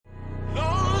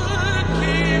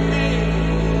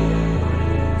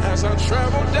as I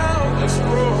travel down this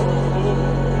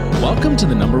road. Welcome to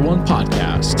the Number One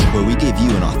Podcast, where we give you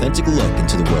an authentic look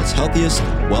into the world's healthiest,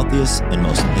 wealthiest, and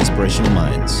most inspirational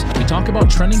minds. We talk about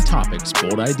trending topics,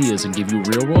 bold ideas, and give you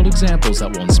real-world examples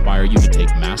that will inspire you to take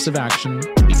massive action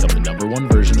and become the number one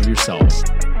version of yourself.